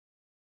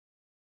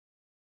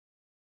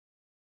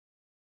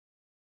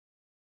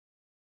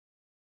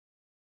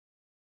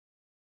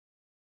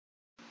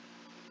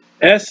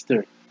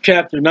Esther,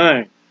 chapter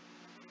 9.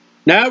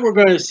 Now we're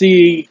going to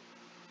see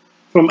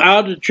from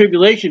out of the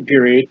tribulation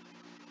period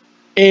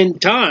in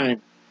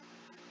time,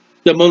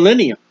 the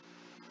millennium.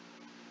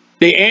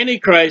 The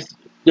Antichrist,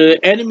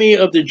 the enemy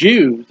of the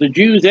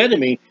Jews'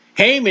 enemy,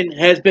 Haman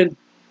has been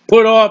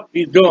put off,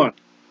 he's gone.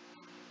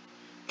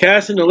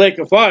 Cast in the lake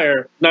of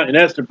fire, not in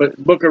Esther, but in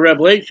the book of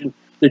Revelation,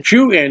 the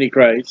true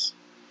Antichrist.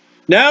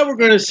 Now we're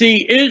going to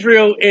see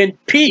Israel in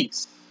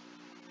peace.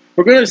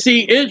 We're going to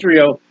see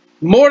Israel,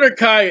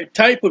 Mordecai, a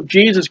type of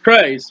Jesus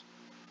Christ,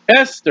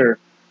 Esther,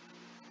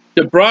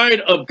 the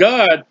bride of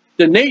God,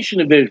 the nation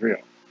of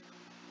Israel.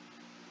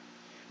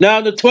 Now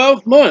in the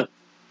 12th month,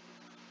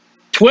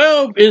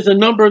 12 is the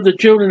number of the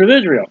children of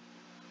Israel.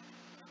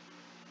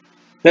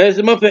 That is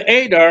the month of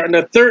Adar, on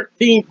the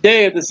 13th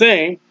day of the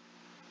same.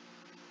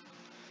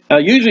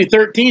 Usually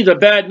 13 is a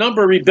bad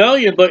number,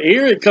 rebellion, but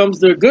here it comes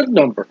to a good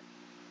number.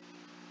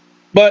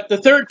 But the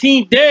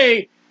 13th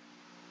day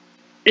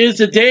is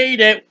the day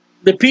that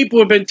the people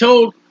have been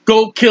told,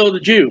 go kill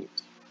the Jews.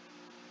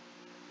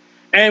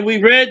 And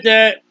we read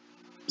that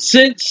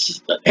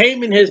since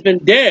Haman has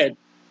been dead,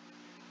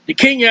 the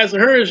king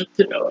Ahasuerus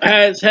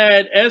has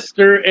had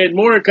Esther and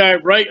Mordecai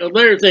write a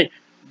letter saying,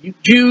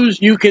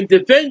 Jews, you can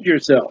defend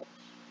yourselves.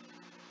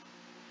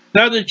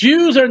 Now the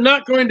Jews are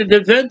not going to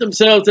defend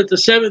themselves at the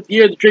 7th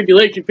year of the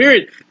tribulation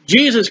period.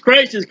 Jesus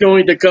Christ is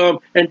going to come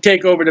and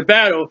take over the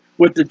battle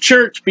with the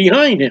church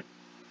behind him.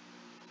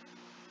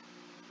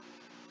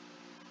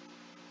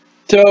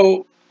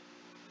 So,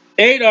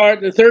 Adar,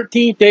 the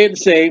 13th day of the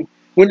same,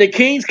 when the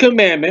king's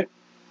commandment,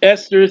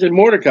 Esther's and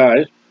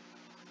Mordecai's,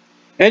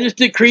 and his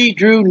decree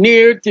drew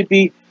near to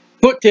be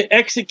put to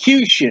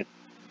execution.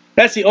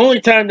 That's the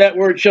only time that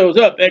word shows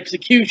up,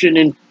 execution,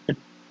 in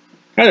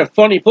kind of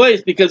funny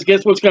place, because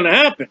guess what's going to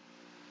happen?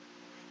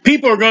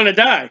 People are going to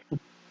die.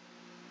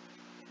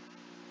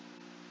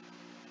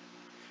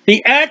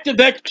 The act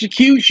of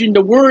execution,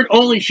 the word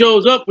only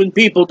shows up when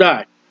people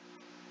die.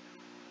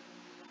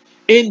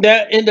 In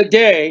the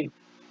day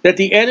that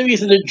the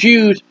enemies of the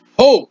Jews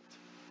hoped.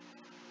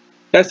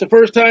 That's the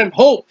first time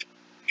hope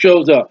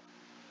shows up.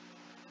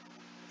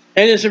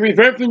 And it's a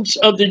reference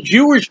of the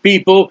Jewish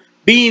people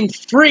being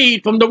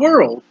freed from the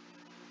world.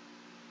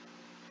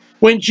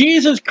 When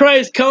Jesus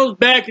Christ comes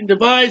back and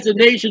divides the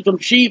nation from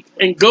sheep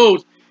and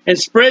goats and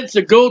spreads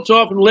the goats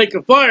off in the lake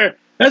of fire,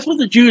 that's what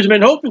the Jews have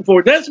been hoping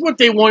for. That's what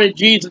they wanted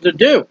Jesus to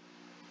do.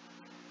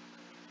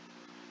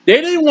 They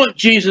didn't want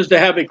Jesus to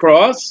have a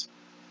cross,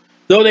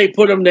 though they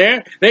put him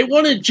there. They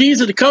wanted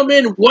Jesus to come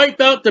in,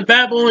 wipe out the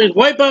Babylonians,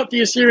 wipe out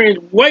the Assyrians,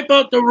 wipe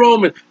out the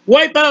Romans,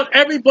 wipe out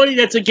everybody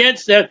that's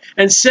against them,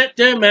 and set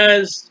them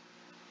as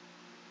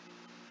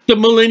the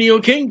millennial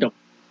kingdom.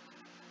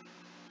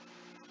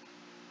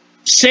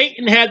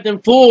 Satan had them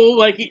fooled,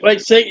 like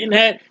Satan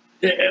had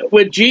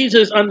with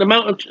Jesus on the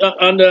mountain,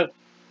 on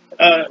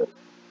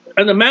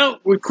the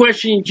mount. We're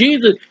questioning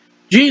Jesus.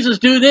 Jesus,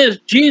 do this.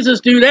 Jesus,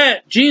 do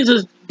that.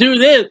 Jesus, do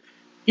this.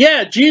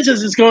 Yeah,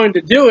 Jesus is going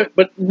to do it,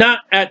 but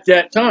not at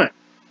that time.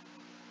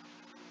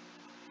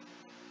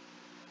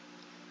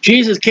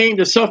 Jesus came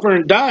to suffer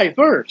and die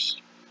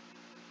first.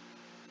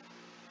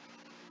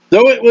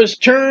 Though it was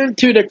turned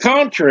to the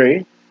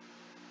contrary,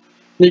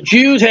 the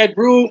Jews had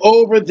rule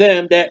over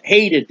them that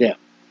hated them.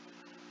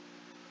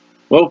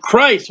 Well,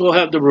 Christ will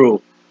have the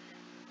rule.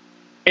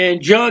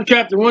 And John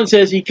chapter 1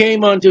 says he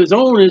came unto his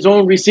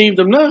own received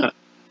him not.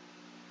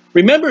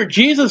 Remember,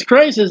 Jesus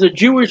Christ is a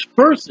Jewish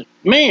person,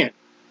 man.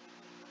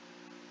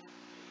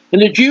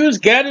 And the Jews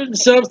gathered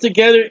themselves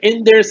together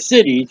in their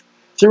cities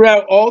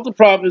throughout all the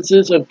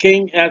provinces of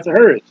King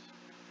Ahasuerus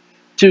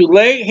to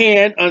lay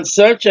hand on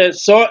such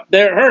as sought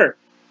their hurt.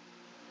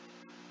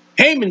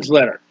 Haman's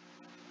letter.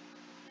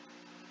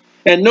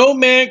 And no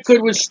man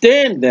could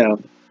withstand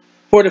them,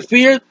 for the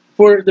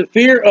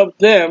fear of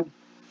them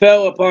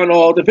fell upon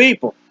all the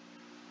people.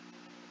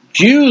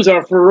 Jews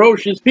are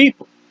ferocious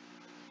people.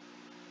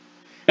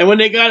 And when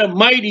they got a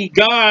mighty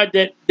God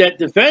that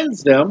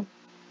defends them,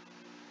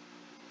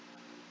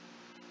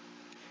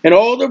 and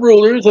all the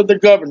rulers of the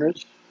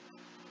governors,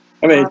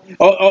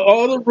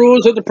 all the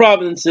rulers of the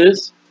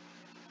provinces,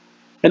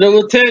 and the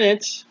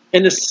lieutenants,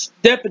 and the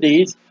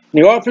deputies,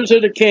 and the officers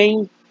of the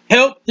king,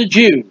 helped the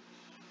Jews.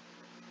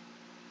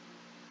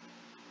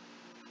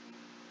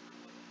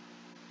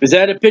 Is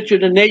that a picture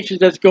of the nations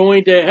that's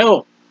going to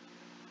hell?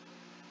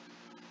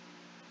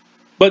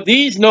 But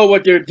these know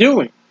what they're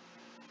doing.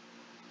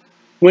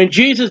 When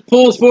Jesus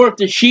pulls forth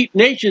the sheep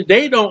nations,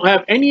 they don't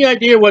have any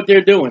idea what they're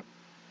doing.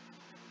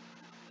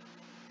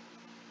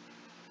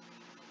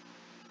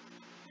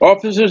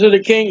 Officers of the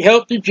king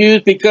helped the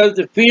Jews because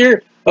the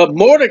fear of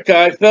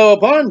Mordecai fell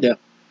upon them.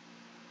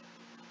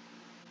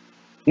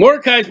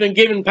 Mordecai's been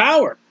given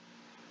power.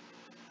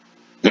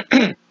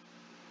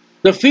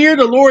 The fear of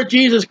the Lord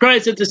Jesus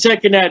Christ at the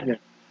second advent.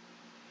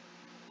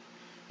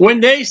 When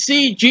they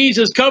see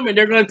Jesus coming,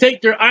 they're going to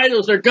take their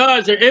idols, their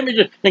gods, their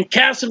images, and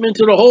cast them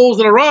into the holes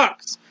of the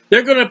rocks.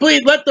 They're going to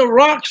please let the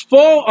rocks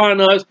fall on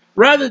us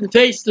rather than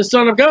face the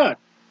Son of God.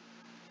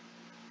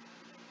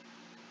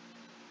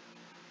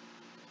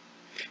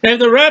 And if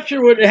the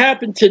rapture would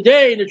happen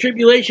today and the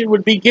tribulation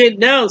would begin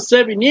now,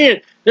 7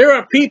 years, there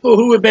are people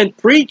who have been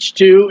preached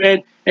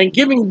to and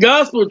given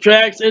gospel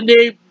tracts, and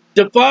they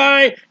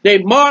they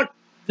mock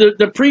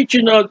the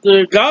preaching of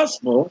the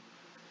gospel.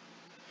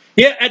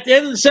 Yet at the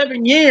end of the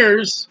 7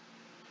 years,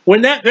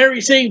 when that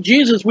very same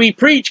Jesus we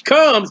preach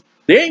comes,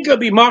 they ain't going to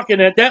be mocking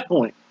at that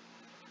point.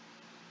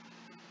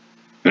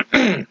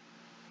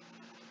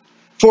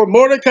 For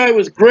Mordecai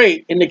was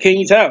great in the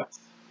king's house,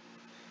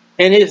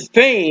 and his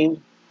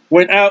fame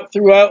went out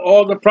throughout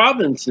all the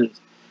provinces.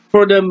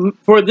 For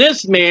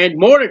this man,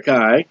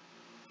 Mordecai,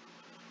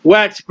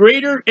 waxed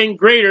greater and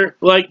greater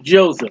like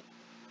Joseph.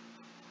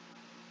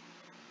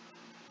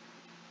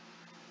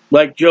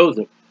 Like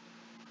Joseph.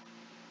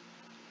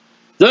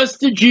 Thus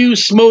the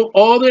Jews smote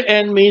all their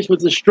enemies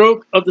with the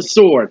stroke of the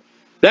sword.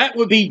 That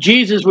would be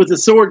Jesus with the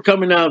sword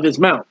coming out of his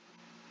mouth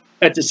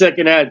at the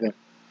second advent.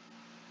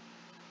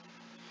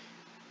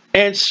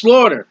 And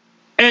slaughter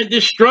and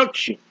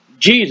destruction,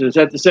 Jesus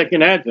at the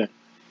second advent.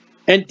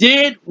 And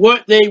did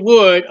what they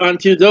would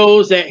unto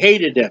those that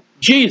hated them,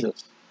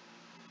 Jesus.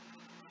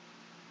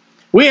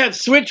 We have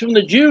switched from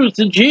the Jews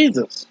to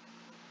Jesus.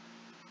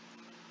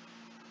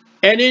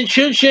 And in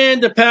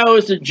Shushan the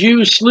palace, the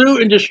Jews slew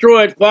and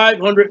destroyed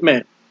 500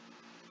 men.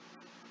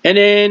 And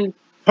in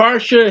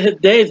Parsha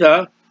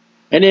Hadassah,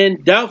 and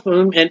in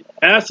Dalphim, and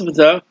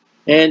Asphatha,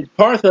 and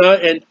Partha,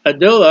 and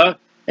Adillah,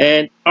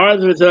 and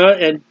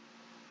Arthatha, and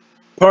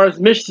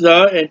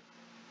Parsmishta, and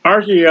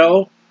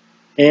Artiel,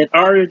 and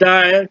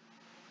Aridiah,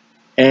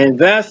 and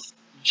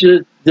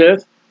Vashdith,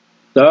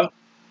 the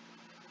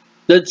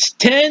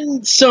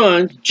 10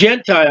 sons,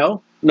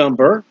 Gentile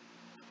number,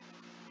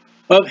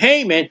 of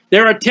Haman.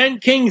 There are 10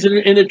 kings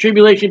in the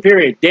tribulation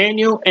period.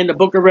 Daniel and the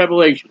book of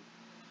Revelation.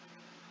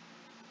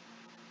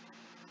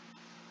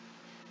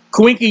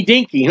 Quinky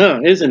dinky,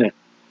 huh? Isn't it?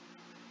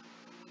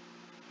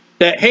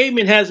 That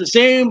Haman has the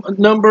same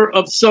number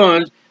of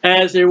sons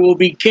as there will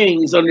be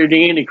kings under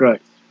the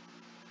Antichrist.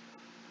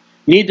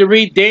 You need to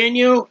read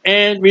Daniel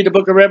and read the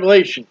book of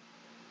Revelation.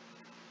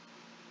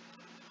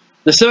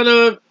 The son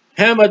of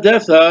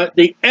Hammedatha,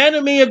 the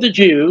enemy of the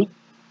Jews,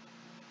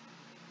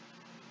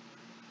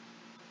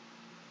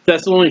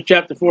 Thessalonians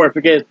chapter 4, I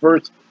forget,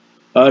 First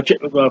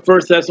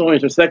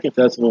Thessalonians or Second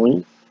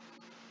Thessalonians,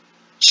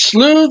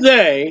 slew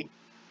they.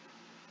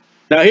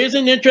 Now here's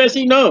an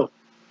interesting note.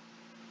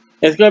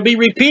 It's going to be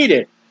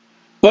repeated.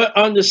 But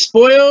on the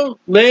spoil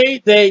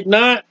laid they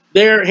not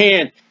their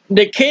hand.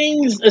 The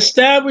king's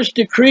established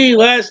decree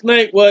last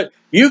night was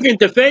you can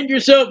defend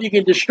yourself, you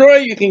can destroy,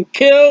 you can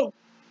kill,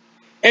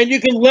 and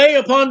you can lay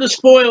upon the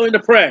spoil and the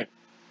prey.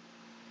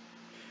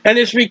 And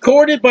it's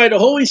recorded by the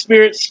Holy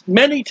Spirit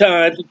many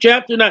times in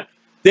chapter 9.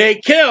 They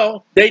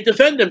kill, they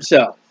defend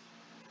themselves.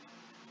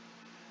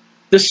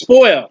 The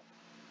spoil,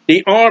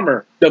 the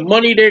armor, the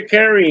money they're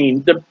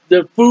carrying,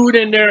 the food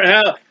in their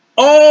house,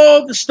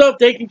 all the stuff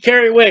they can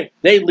carry away,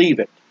 they leave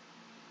it.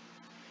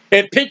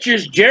 It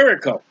pictures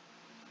Jericho,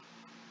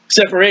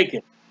 except for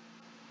Achan.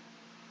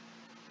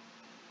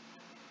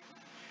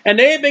 And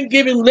they have been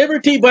given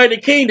liberty by the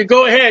king to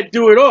go ahead and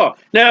do it all.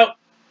 Now,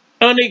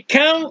 on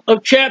account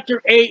of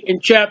chapter 8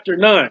 and chapter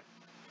 9,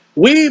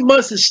 we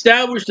must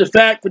establish the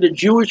fact for the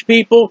Jewish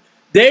people,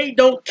 they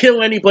don't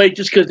kill anybody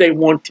just because they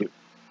want to.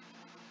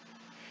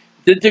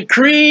 The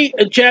decree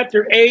in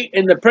chapter 8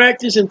 and the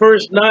practice in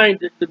verse 9,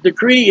 the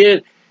decree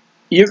is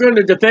you're going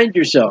to defend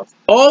yourself.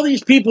 All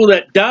these people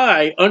that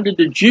die under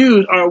the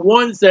Jews are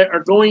ones that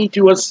are going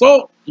to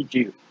assault the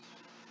Jews.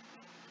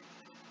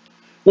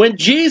 When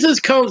Jesus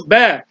comes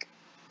back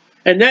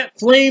and that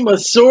flame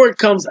of sword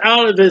comes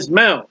out of his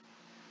mouth,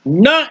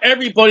 not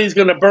everybody's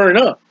going to burn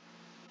up.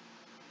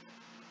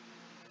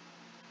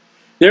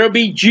 There will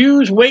be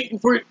Jews waiting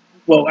for,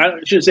 well, I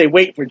shouldn't say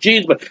waiting for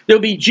Jesus, but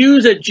there'll be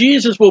Jews that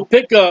Jesus will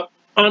pick up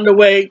on the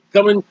way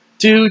coming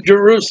to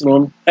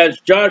Jerusalem as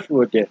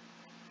Joshua did.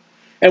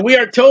 And we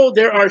are told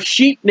there are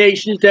sheep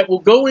nations that will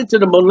go into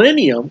the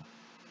millennium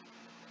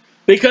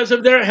because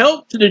of their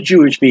help to the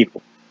Jewish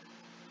people.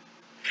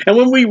 And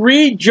when we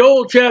read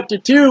Joel chapter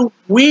 2,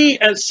 we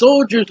as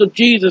soldiers of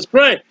Jesus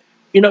Christ,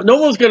 no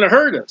one's going to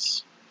hurt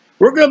us.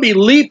 We're going to be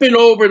leaping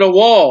over the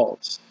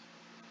walls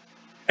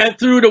and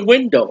through the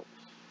windows.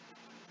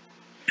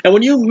 And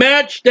when you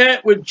match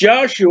that with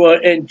Joshua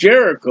and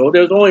Jericho,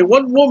 there's only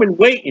one woman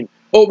waiting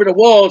over the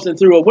walls and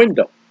through a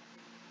window.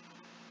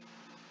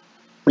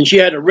 And she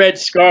had a red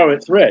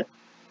scarlet thread.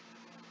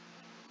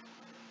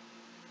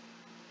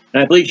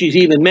 And I believe she's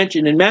even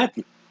mentioned in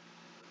Matthew.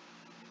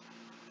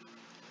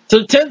 So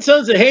the 10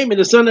 sons of Haman,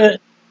 the son of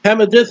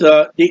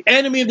Hammedatha, the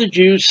enemy of the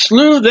Jews,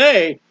 slew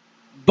they,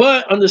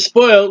 but on the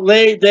spoil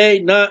laid they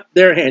not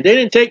their hand. They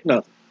didn't take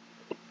nothing.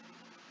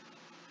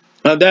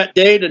 On that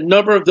day, the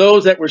number of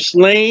those that were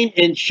slain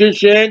in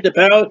Shushan, the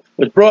palace,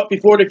 was brought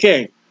before the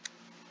king.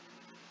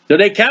 So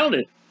they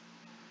counted.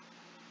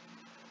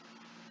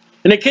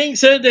 And the king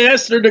said to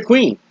Esther, the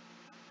queen,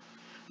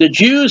 the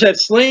Jews have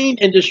slain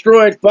and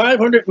destroyed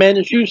 500 men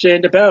in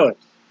Shushan, the palace.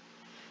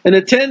 And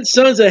the 10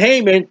 sons of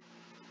Haman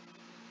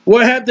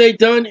What have they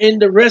done in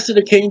the rest of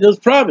the kingdom's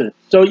province?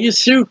 So you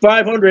sue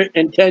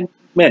 510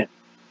 men.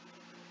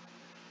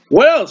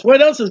 What else?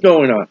 What else is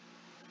going on?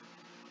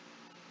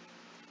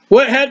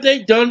 What have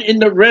they done in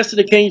the rest of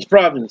the king's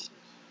provinces?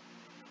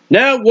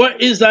 Now,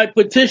 what is thy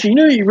petition?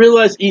 You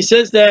realize he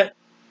says that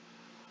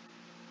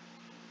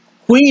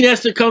Queen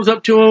Esther comes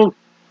up to him,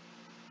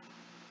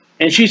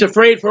 and she's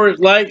afraid for his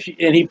life,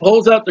 and he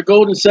pulls out the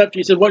golden scepter.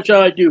 He said, what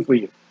shall I do for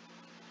you?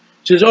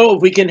 She says, oh,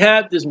 if we can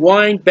have this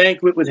wine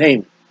banquet with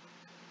Haman.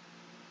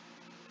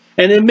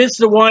 And in the midst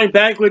of the wine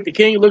banquet, the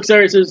king looks at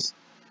her and says,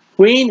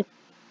 Queen,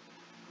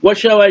 what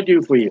shall I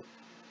do for you?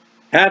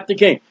 Half the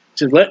king. He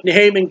says, let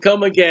Haman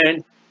come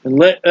again, and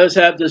let us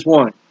have this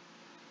wine.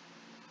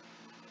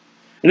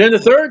 And then the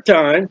third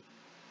time,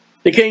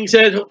 the king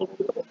says,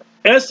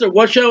 Esther,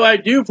 what shall I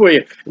do for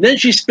you? And then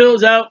she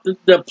spills out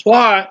the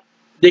plot,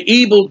 the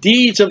evil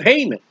deeds of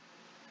Haman.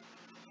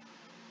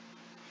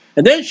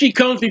 And then she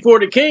comes before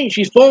the king.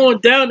 She's falling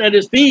down at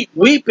his feet,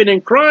 weeping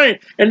and crying.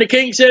 And the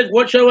king says,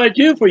 what shall I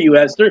do for you,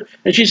 Esther?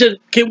 And she says,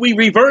 can we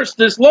reverse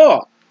this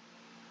law?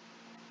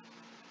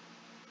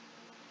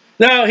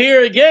 Now,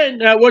 here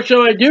again, what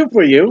shall I do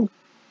for you?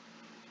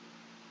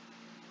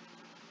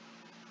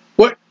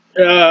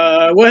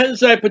 What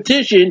is thy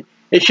petition?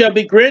 It shall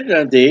be granted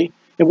unto thee.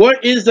 And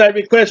what is thy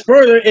request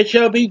further? It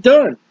shall be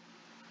done.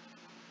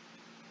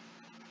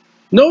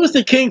 Notice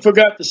the king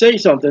forgot to say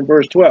something,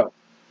 verse 12.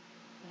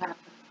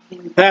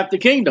 Half the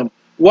kingdom.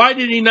 Why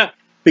did he not?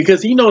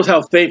 Because he knows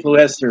how faithful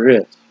Esther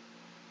is.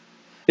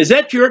 Is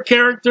that your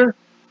character?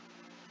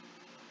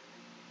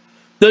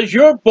 Does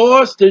your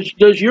boss,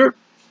 does your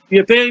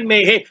family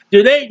mate, hey,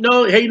 do they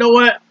know, hey, you know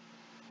what?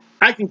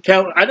 I can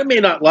count, I may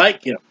not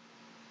like him.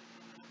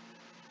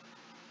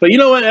 But you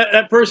know what?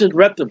 That person's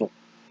reputable.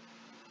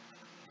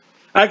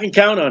 I can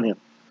count on him.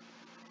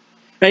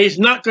 And he's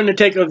not going to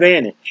take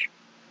advantage.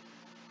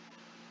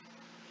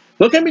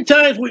 Look how many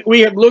times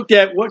we have looked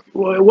at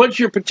what's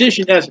your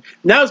petition as.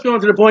 Now it's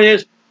going to the point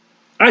is,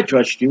 I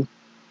trust you.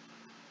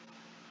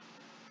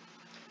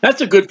 That's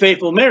a good,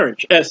 faithful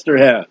marriage Esther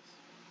has.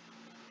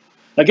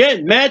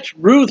 Again, match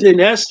Ruth and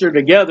Esther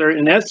together,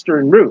 and Esther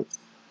and Ruth.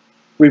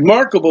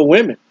 Remarkable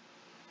women.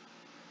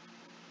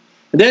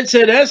 And then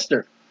said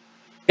Esther,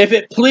 if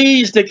it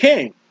please the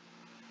king,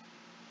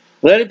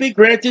 let it be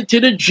granted to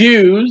the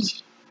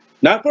Jews,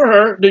 not for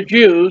her, the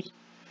Jews,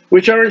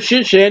 which are in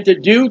Shushan, to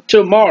do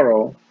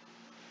tomorrow,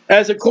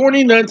 as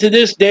according unto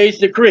this day's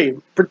decree.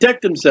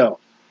 Protect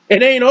themselves.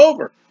 It ain't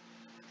over.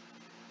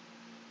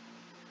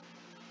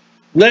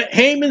 Let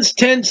Haman's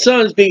 10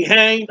 sons be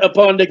hanged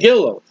upon the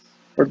gallows,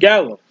 or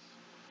gallows.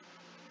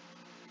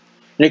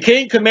 And the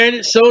king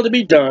commanded so to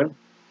be done,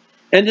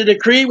 and the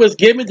decree was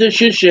given to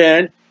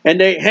Shushan, and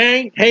they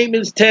hanged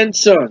Haman's 10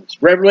 sons.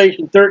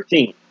 Revelation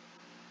 13.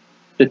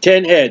 The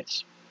 10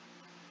 heads.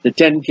 The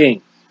 10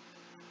 kings.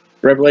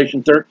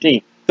 Revelation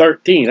 13.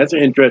 13. That's an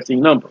interesting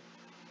number.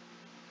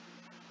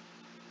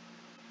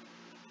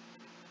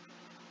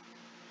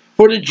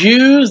 For the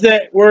Jews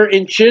that were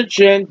in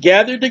Shushan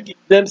gathered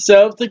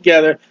themselves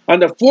together on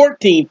the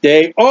 14th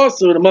day,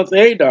 also in the month of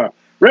Adar.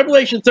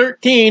 Revelation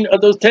 13 of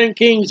those 10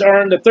 kings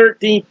are on the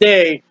 13th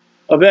day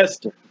of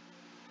Esther.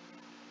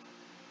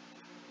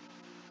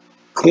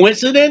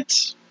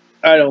 Coincidence?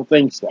 I don't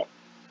think so.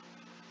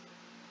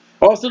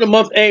 Also the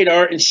month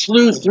Adar, and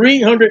slew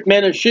 300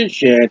 men of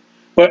Shushan,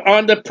 but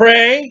on the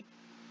prey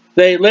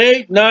they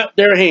laid not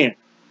their hand.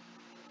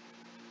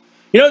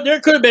 You know, there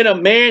could have been a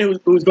man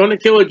who was going to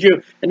kill a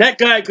Jew, and that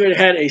guy could have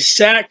had a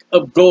sack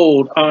of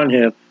gold on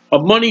him, a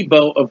money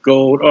belt of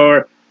gold,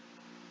 or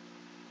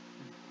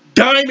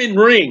diamond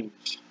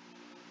rings.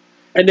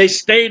 And they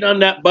stayed on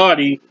that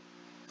body,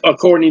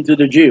 according to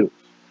the Jews.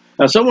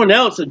 Now, someone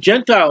else, a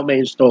Gentile, may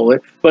have stole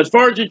it, but as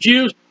far as the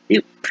Jews,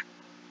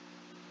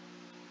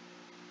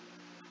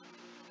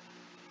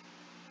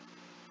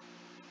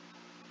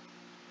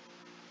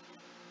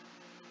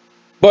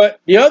 but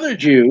the other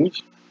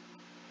Jews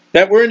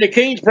that were in the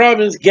king's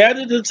province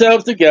gathered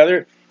themselves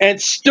together and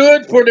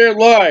stood for their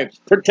lives,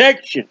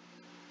 protection.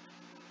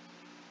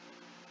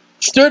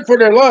 Stood for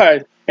their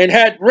lives and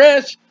had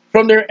rest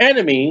from their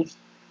enemies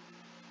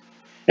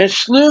and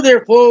slew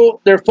their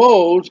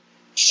foes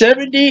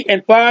 70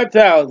 and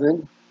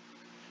 5,000,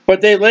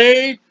 but they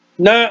laid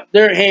not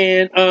their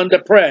hand on the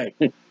prey.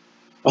 The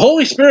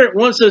Holy Spirit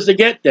wants us to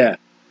get that.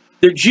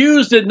 The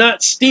Jews did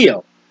not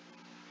steal.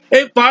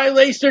 It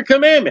violates their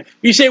commandment.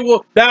 You say,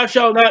 well, thou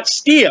shalt not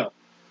steal.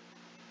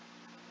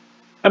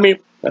 I mean,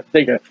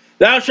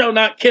 thou shalt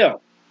not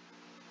kill.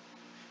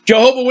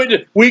 Jehovah's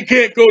Witness, we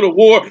can't go to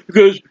war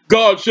because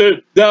God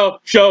said, thou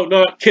shalt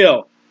not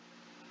kill.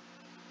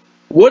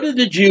 What are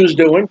the Jews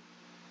doing?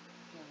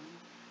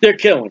 They're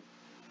killing.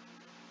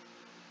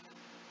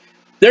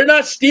 They're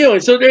not stealing.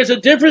 So there's a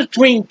difference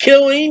between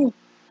killing,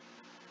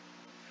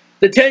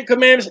 the 10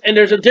 Commandments, and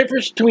there's a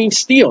difference between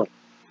stealing.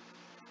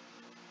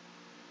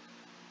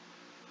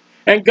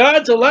 And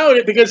God's allowed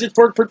it because it's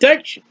for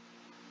protection.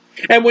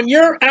 And when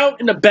you're out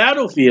in the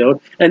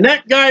battlefield and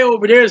that guy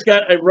over there has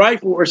got a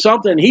rifle or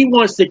something, he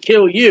wants to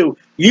kill you,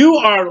 you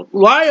are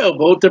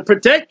liable to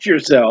protect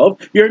yourself.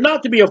 You're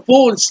not to be a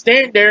fool and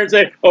stand there and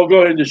say, oh, go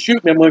ahead and just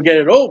shoot me, I'm going to get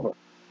it over.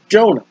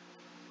 Jonah.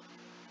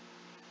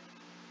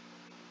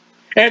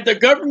 And if the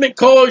government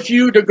calls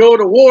you to go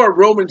to war,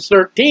 Romans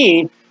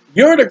 13,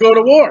 you're to go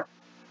to war.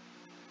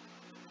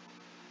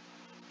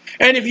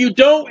 And if you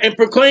don't and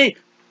proclaim,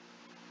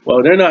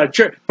 well, they're not a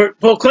church,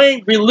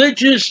 proclaim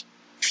religious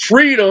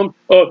freedom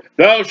of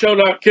thou shalt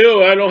not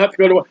kill, I don't have to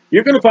go to war,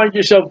 you're going to find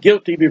yourself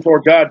guilty before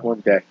God one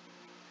day.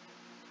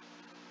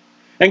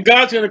 And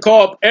God's going to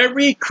call up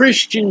every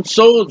Christian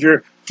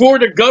soldier for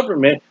the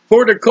government,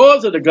 for the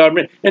cause of the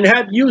government, and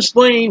have you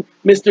slain,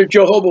 Mr.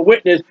 Jehovah's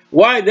Witness,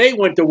 why they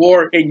went to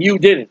war and you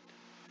didn't.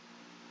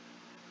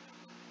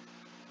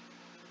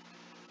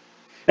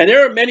 And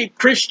there are many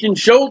Christian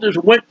soldiers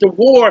who went to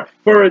war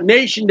for a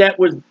nation that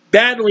was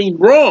battling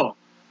wrong.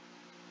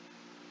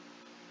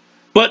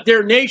 But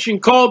their nation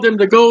called them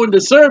to go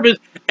into service,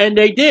 and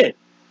they did.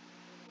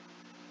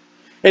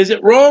 Is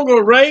it wrong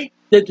or right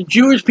that the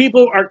Jewish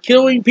people are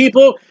killing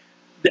people?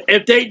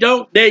 If they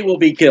don't, they will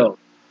be killed.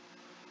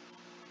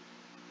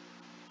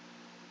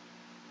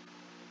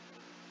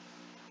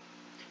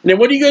 And then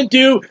what are you going to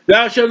do?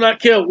 Thou shalt not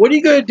kill. What are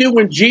you going to do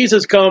when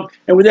Jesus comes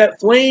and with that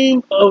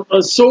flame of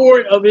a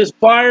sword of his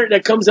fire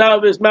that comes out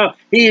of his mouth,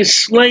 he is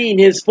slaying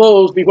his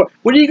foes before?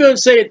 What are you going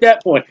to say at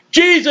that point?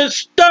 Jesus,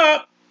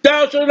 stop!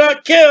 Thou shalt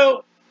not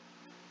kill.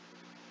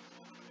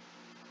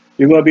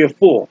 You're going to be a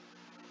fool.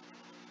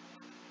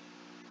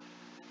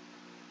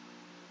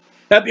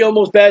 That'd be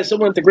almost bad as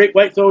someone at the great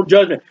white throne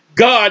judgment.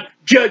 God,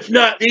 judge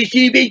not, lest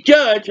ye be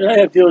judged. And I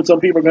have a feeling some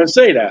people are going to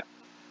say that.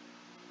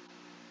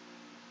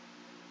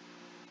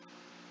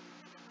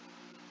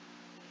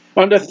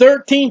 On the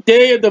 13th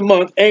day of the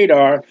month,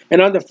 Adar, and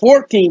on the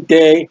 14th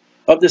day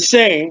of the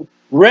same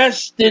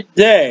rested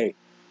day.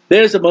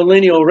 There's a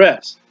millennial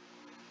rest.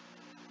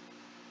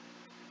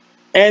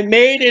 And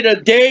made it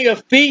a day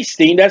of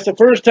feasting. That's the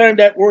first time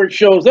that word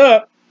shows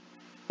up.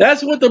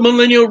 That's what the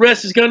millennial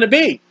rest is going to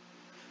be.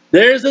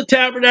 There's the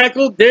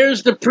tabernacle.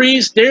 There's the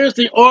priest. There's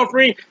the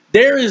offering.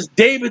 There is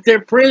David,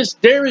 their prince.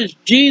 There is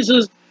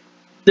Jesus,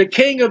 the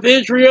king of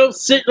Israel,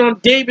 sitting on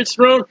David's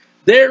throne.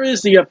 There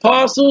is the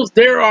apostles.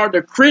 There are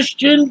the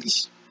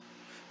Christians.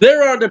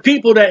 There are the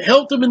people that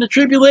helped them in the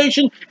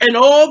tribulation. And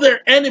all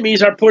their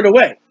enemies are put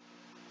away.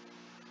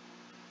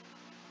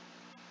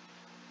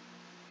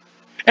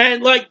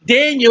 And like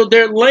Daniel,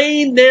 they're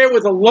laying there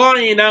with a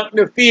lion out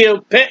in the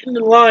field, petting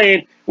the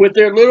lion with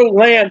their little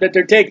lamb that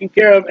they're taking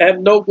care of, have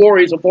no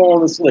worries of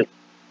falling asleep.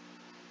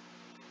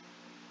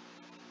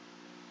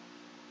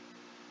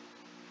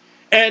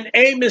 And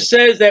Amos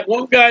says that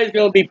one guy is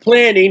going to be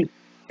planting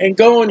and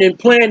going and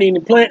planting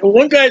and planting.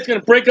 One guy is going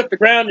to break up the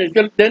ground,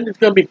 and then it's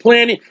going to be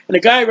planting, and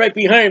the guy right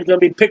behind him is going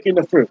to be picking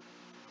the fruit.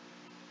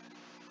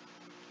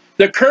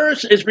 The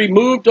curse is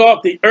removed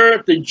off the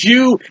earth. The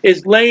Jew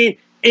is laying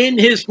in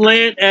his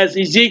land, as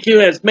Ezekiel,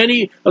 as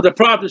many of the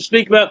prophets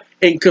speak about,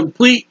 in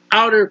complete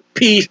outer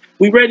peace.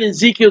 We read in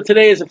Ezekiel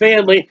today as a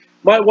family,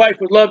 my wife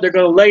would love, they're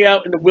going to lay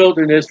out in the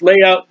wilderness, lay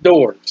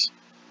outdoors.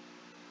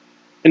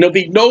 And there'll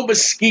be no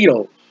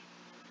mosquitoes.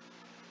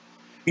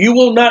 You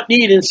will not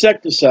need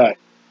insecticide.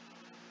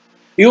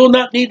 You will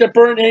not need to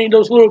burn any of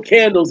those little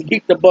candles to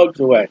keep the bugs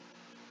away.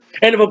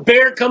 And if a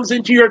bear comes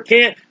into your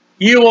camp,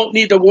 you won't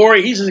need to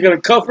worry. He's just going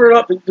to cover it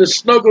up and just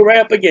snuggle right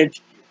up against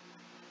you.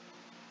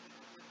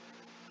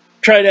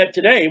 Try that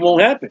today, it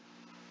won't happen.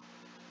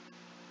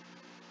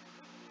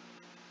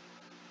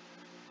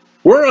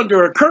 We're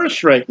under a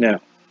curse right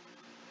now.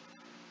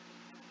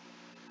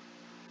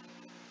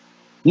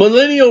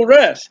 Millennial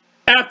rest.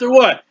 After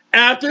what?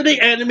 After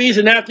the enemies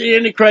and after the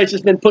Antichrist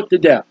has been put to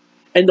death.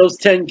 And those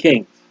 10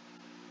 kings.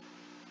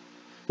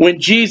 When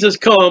Jesus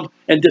comes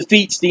and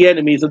defeats the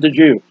enemies of the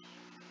Jews.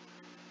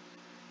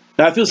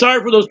 Now I feel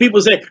sorry for those people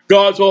who say,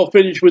 God's all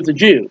finished with the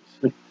Jews.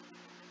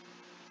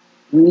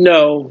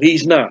 No,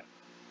 he's not.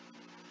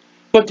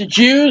 But the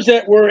Jews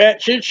that were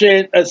at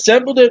Shushan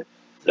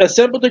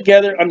assembled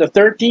together on the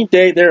 13th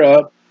day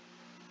thereof,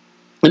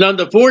 and on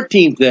the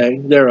 14th day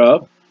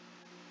thereof,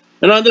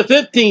 and on the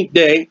 15th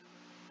day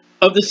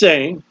of the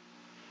same,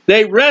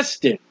 they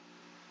rested.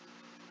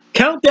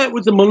 Count that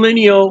with the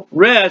millennial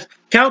rest.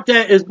 Count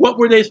that as what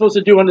were they supposed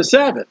to do on the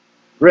Sabbath?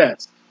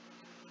 Rest.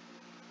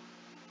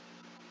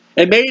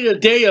 And made it a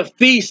day of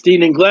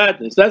feasting and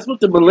gladness. That's what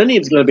the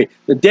millennium is going to be.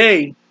 The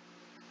day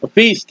of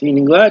feasting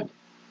and gladness.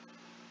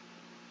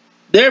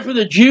 Therefore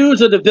the Jews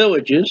of the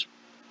villages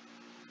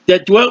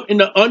that dwelt in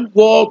the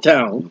unwalled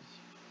towns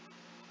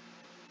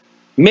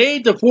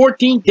made the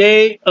 14th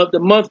day of the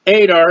month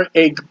Adar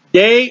a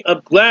day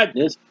of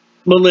gladness,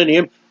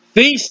 millennium,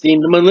 feasting,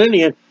 the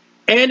millennium,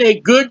 and a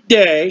good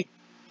day,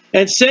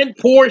 and sent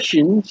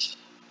portions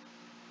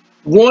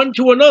one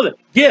to another.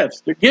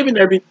 Gifts. They're giving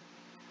everything.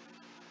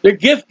 They're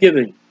gift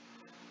giving.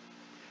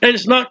 And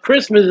it's not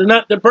Christmas, it's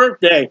not the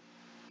birthday.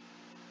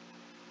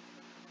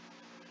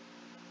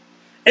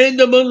 In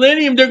the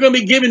millennium, they're going to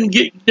be giving.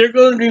 They're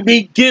going to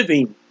be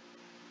giving.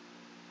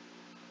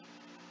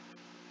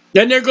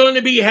 Then they're going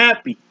to be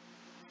happy.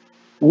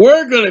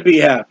 We're going to be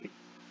happy.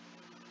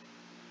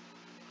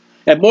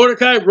 And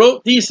Mordecai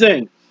wrote these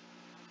things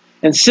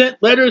and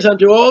sent letters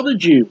unto all the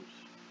Jews.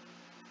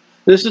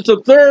 This is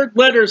the third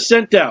letter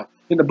sent out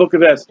in the book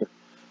of Esther.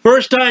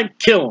 First time,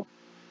 kill them.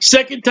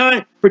 Second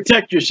time,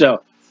 protect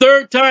yourself.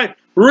 Third time,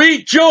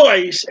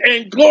 rejoice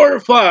and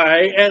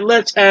glorify, and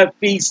let's have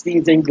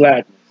feastings and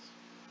gladness.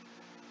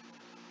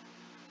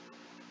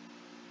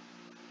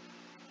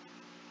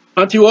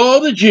 Unto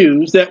all the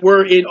Jews that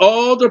were in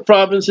all the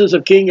provinces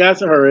of King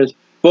Ahasuerus,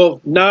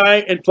 both nigh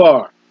and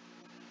far.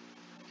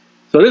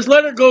 So this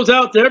letter goes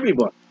out to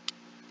everyone.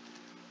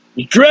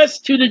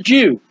 Addressed to the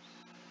Jews.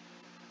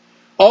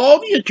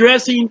 All the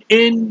addressing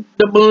in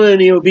the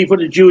millennium will be for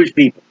the Jewish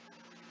people.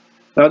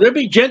 Now there'll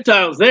be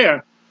Gentiles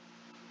there.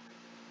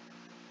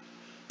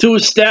 To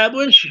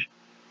establish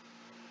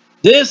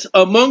this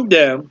among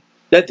them,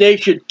 that they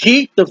should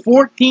keep the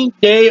 14th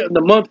day of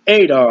the month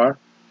Adar,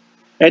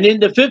 and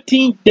in the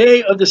 15th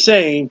day of the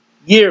same,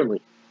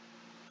 yearly.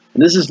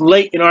 And this is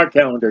late in our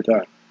calendar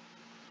time.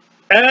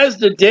 As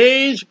the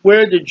days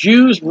where the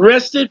Jews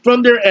rested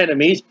from their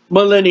enemies,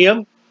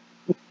 millennium,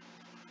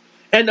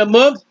 and the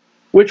month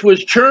which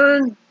was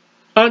turned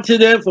unto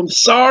them from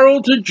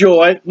sorrow to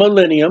joy,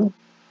 millennium,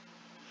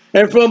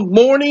 and from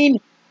mourning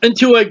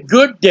into a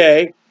good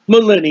day,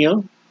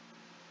 millennium.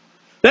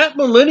 That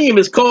millennium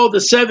is called the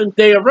 7th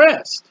day of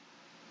rest.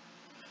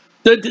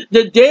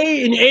 The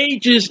day and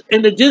ages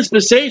and the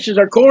dispensations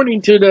are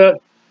according to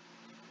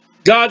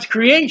God's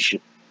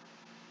creation.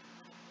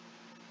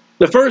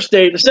 The first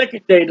day, the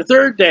second day, the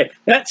third day.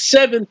 That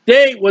 7th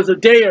day was a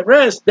day of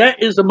rest.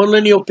 That is the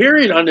millennial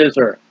period on this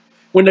earth,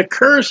 when the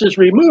curse is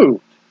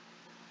removed.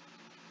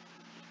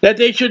 That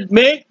they should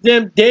make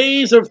them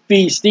days of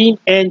feasting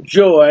and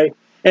joy,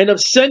 and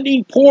of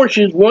sending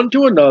portions one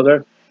to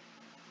another.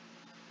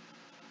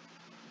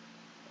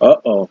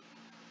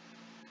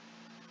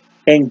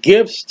 And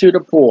gifts to the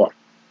poor.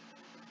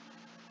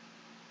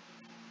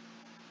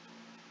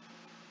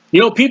 You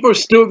know, people are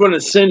still going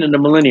to sin in the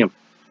millennium.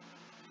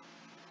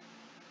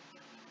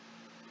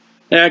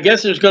 And I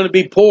guess there's going to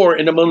be poor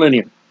in the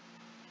millennium.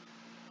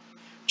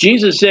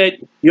 Jesus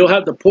said, you'll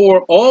have the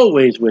poor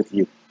always with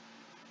you.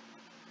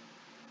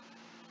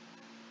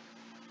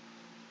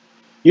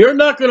 You're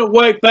not going to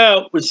wipe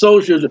out with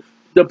soldiers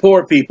the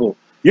poor people.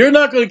 You're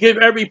not going to give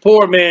every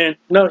poor man.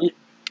 No,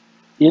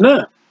 you're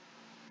not.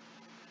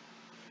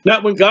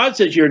 Not when God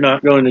says you're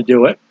not going to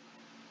do it.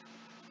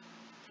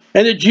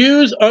 And the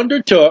Jews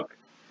undertook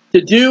to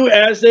do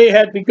as they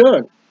had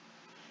begun,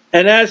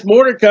 and as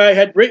Mordecai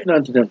had written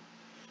unto them.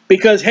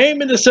 Because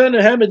Haman the son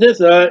of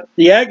Hammedatha,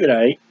 the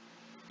Agagite,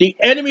 the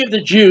enemy of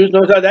the Jews,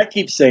 notice how that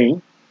keeps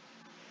saying,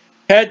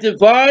 had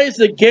devised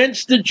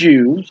against the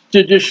Jews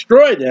to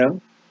destroy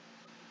them,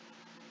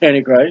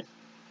 Antichrist,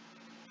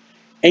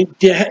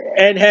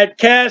 and had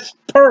cast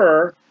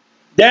Pur,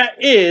 that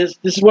is,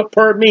 this is what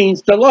Pur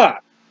means, the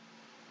lot,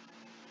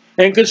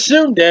 and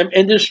consumed them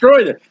and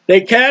destroyed them. They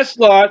cast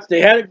lots,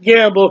 they had a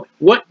gamble,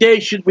 what day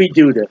should we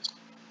do this?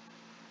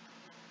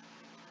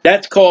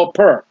 That's called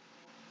Pur.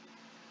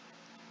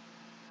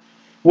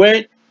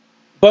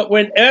 But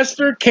when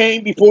Esther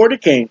came before the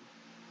king,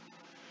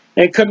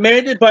 and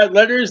commanded by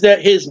letters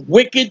that his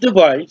wicked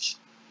device,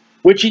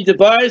 which he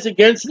devised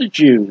against the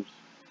Jews,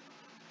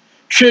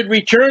 should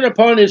return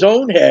upon his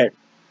own head,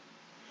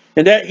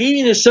 and that he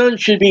and his son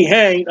should be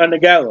hanged on the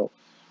gallows.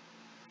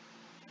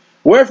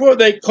 Wherefore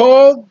they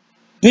called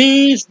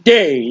these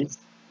days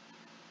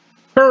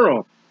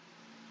Purim,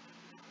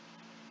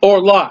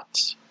 or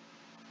lots.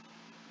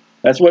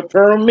 That's what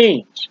Purim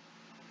means.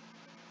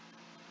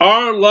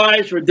 Our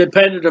lives were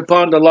dependent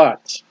upon the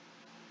lots.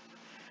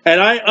 And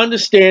I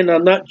understand,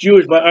 I'm not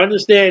Jewish, but I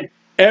understand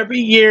every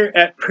year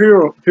at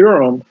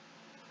Purim,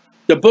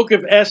 the book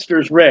of Esther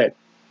is read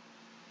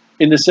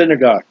in the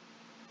synagogue.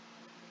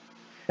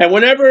 And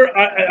whenever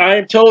I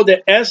am told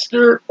that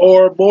Esther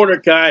or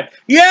Mordecai,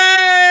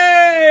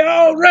 yay,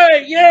 all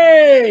right,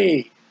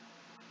 yay.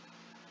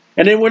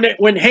 And then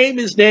when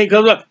Haman's name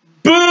comes up,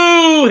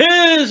 boo,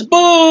 his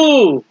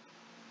boo,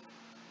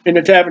 in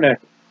the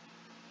tabernacle.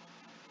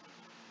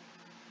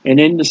 And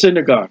in the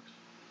synagogues.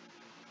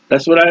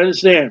 That's what I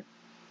understand.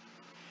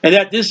 And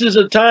that this is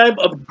a time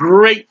of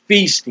great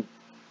feasting.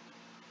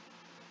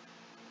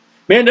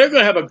 Man, they're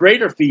going to have a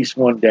greater feast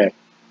one day.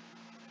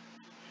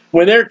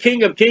 When they're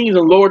King of Kings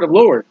and Lord of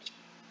Lords.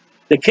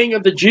 The King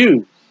of the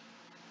Jews.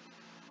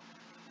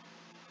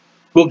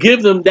 Will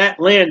give them that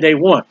land they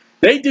want.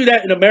 They do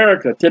that in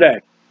America today.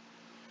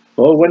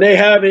 Well, when they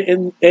have it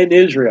in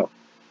Israel.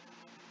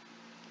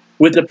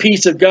 With the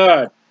peace of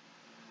God.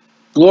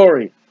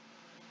 Glory.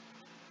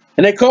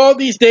 And they call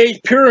these days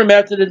Purim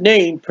after the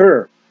name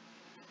Pur.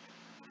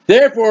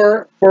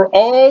 Therefore, for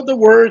all the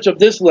words of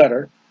this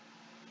letter,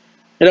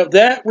 and of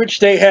that which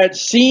they had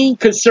seen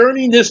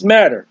concerning this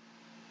matter,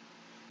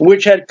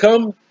 which had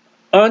come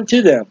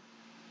unto them,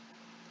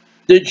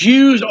 the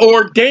Jews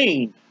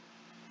ordained.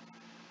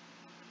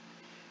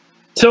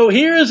 So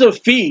here is a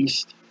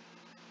feast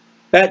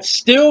that's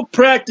still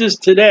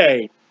practiced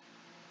today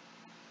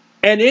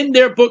And in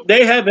their book,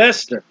 they have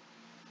Esther.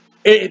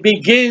 It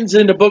begins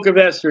in the book of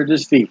Esther,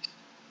 this feast.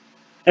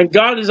 And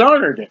God has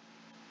honored it.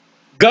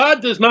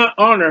 God does not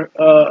honor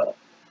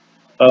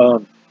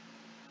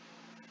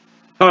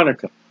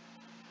Hanukkah.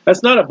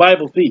 That's not a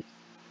Bible feast.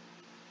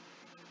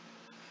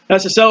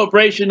 That's a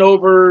celebration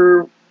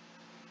over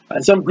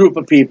some group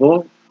of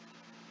people.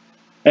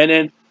 And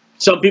then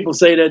some people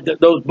say that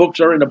those books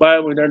are in the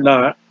Bible and they're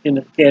not in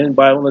the canon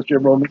Bible unless you're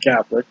Roman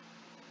Catholic.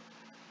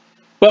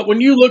 But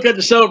when you look at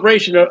the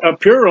celebration of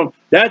Purim,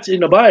 that's in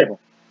the Bible.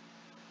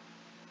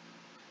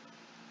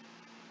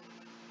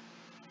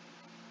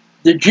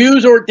 The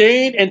Jews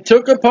ordained and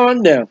took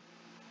upon them,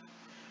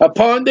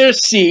 upon their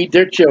seed,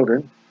 their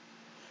children,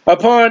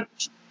 upon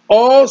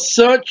all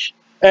such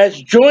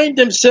as joined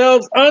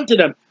themselves unto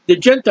them, the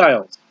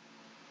Gentiles.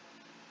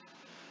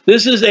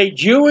 This is a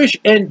Jewish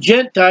and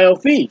Gentile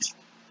feast.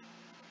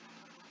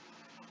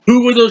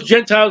 Who will those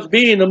Gentiles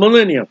be in the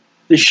millennium?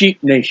 The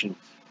sheep nations.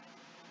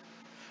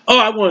 Oh,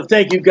 I want to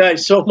thank you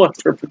guys so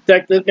much for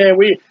protecting us,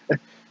 man.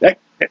 That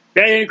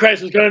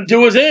Antichrist was going to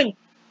do us in.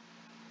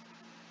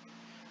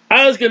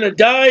 I was going to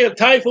die of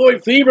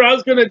typhoid fever. I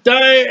was going to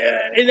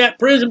die in that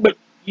prison, but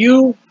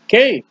you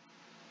came.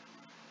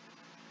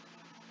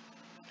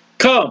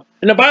 Come.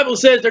 And the Bible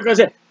says they're going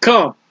to say,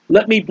 come,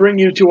 let me bring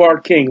you to our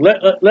King.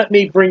 Let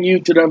me bring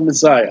you to the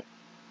Messiah.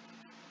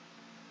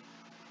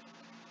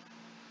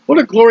 What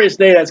a glorious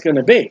day that's going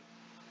to be.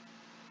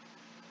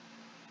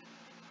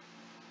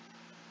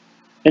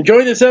 And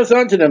join themselves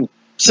unto them,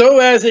 so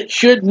as it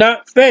should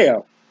not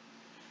fail,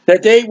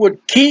 that they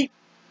would keep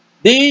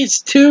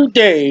these 2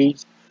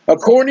 days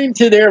according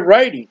to their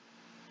writing,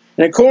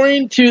 and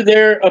according to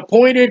their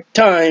appointed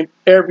time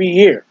every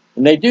year.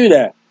 And they do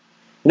that.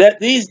 That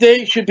these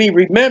days should be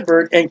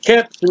remembered and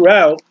kept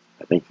throughout,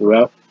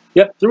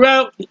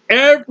 throughout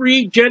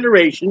every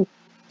generation.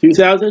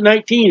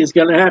 2019 is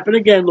going to happen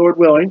again, Lord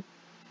willing.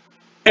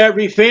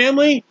 Every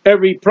family,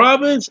 every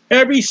province,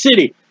 every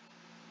city,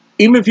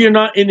 even if you're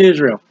not in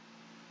Israel.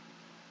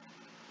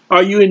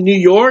 Are you in New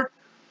York?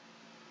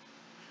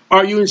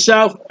 Are you in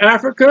South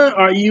Africa?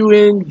 Are you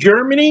in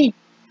Germany?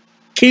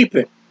 Keep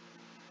it.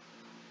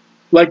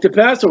 Like the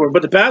Passover.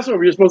 But the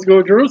Passover, you're supposed to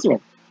go to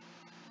Jerusalem.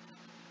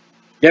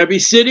 Every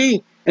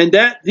city, and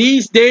that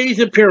these days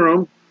of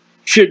Purim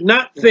should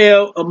not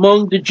fail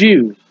among the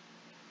Jews,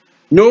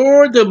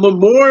 nor the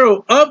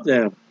memorial of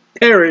them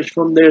perish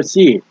from their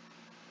seed.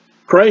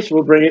 Christ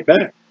will bring it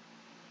back.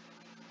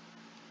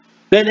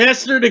 Then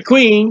Esther the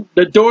queen,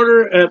 the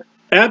daughter of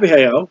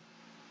Abihail,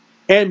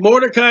 and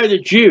Mordecai the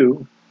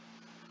Jew,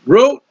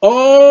 wrote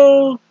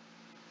all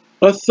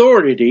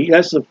authority.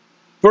 That's the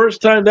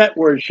first time that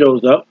word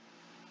shows up.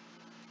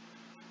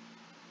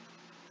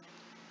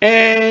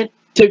 And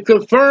to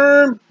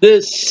confirm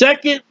the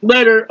second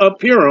letter of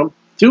Purim,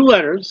 2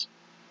 letters,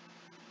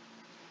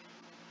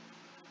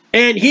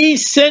 and he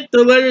sent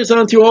the letters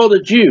unto all the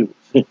Jews.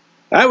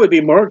 That would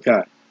be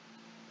Mordecai.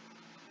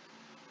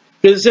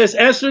 Because it says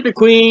Esther the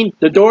queen,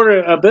 the daughter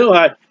of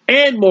Abihail,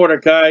 and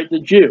Mordecai the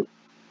Jew.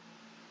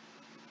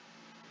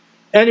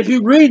 And if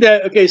you read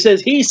that, okay, it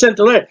says he sent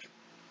the letter.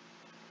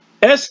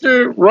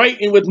 Esther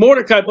writing with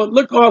Mordecai, but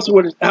look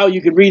also how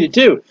you can read it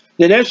too.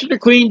 Then Esther the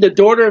queen, the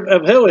daughter of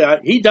Abihail,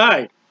 he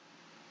died.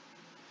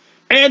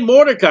 And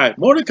Mordecai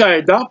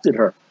adopted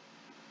her.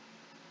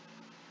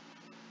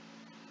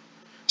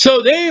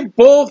 So they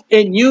both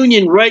in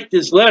union write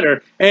this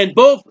letter, and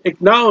both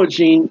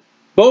acknowledging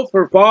both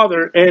her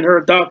father and her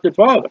adopted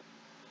father.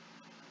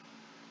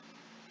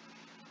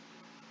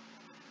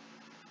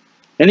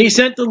 And he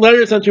sent the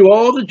letters unto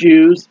all the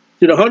Jews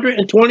to the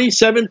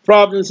 127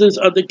 provinces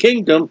of the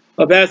kingdom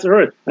of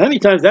Ahasuerus. How many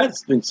times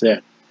that's been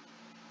said?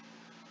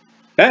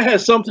 That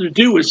has something to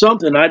do with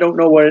something, I don't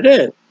know what it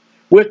is.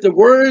 With the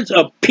words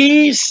of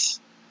peace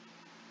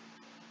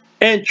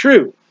and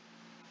truth.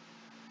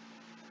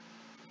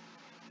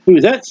 Who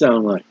does that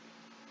sound like?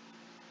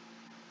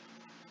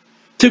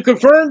 To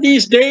confirm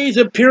these days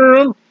of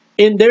Purim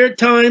in their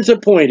times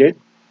appointed,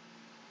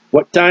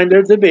 what time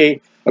they're to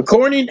be,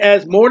 according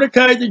as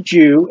Mordecai the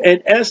Jew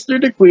and Esther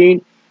the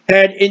queen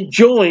had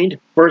enjoined,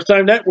 first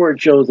time that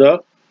word shows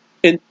up,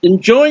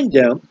 enjoined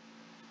them,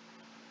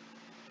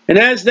 and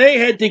as they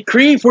had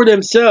decreed for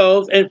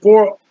themselves and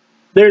for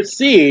their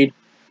seed,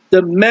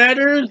 the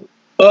matters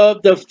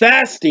of the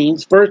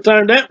fastings, first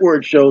time that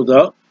word shows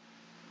up,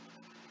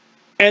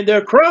 and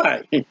their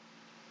cry,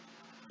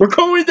 we're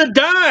going to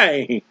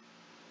die.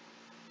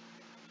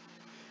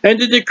 And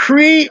the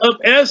decree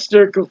of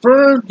Esther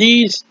confirmed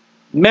these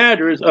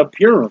matters of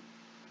Purim.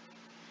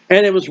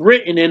 And it was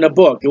written in a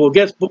book. Well,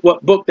 guess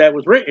what book that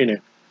was written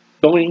in?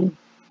 Doing.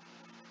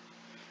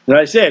 And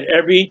I said,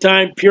 every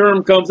time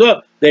Purim comes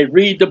up, they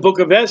read the book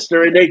of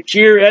Esther and they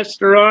cheer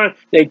Esther on,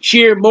 they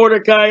cheer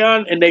Mordecai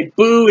on, and they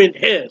boo and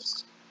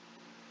hiss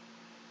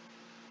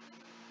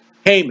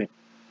Haman.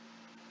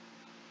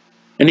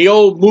 And the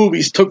old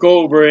movies took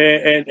over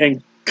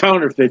and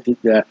counterfeited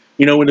that.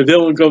 You know, when the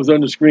villain comes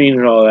on the screen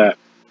and all that.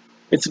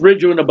 It's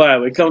original in the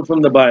Bible. It comes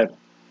from the Bible.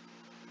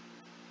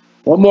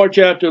 One more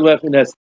chapter left in Esther.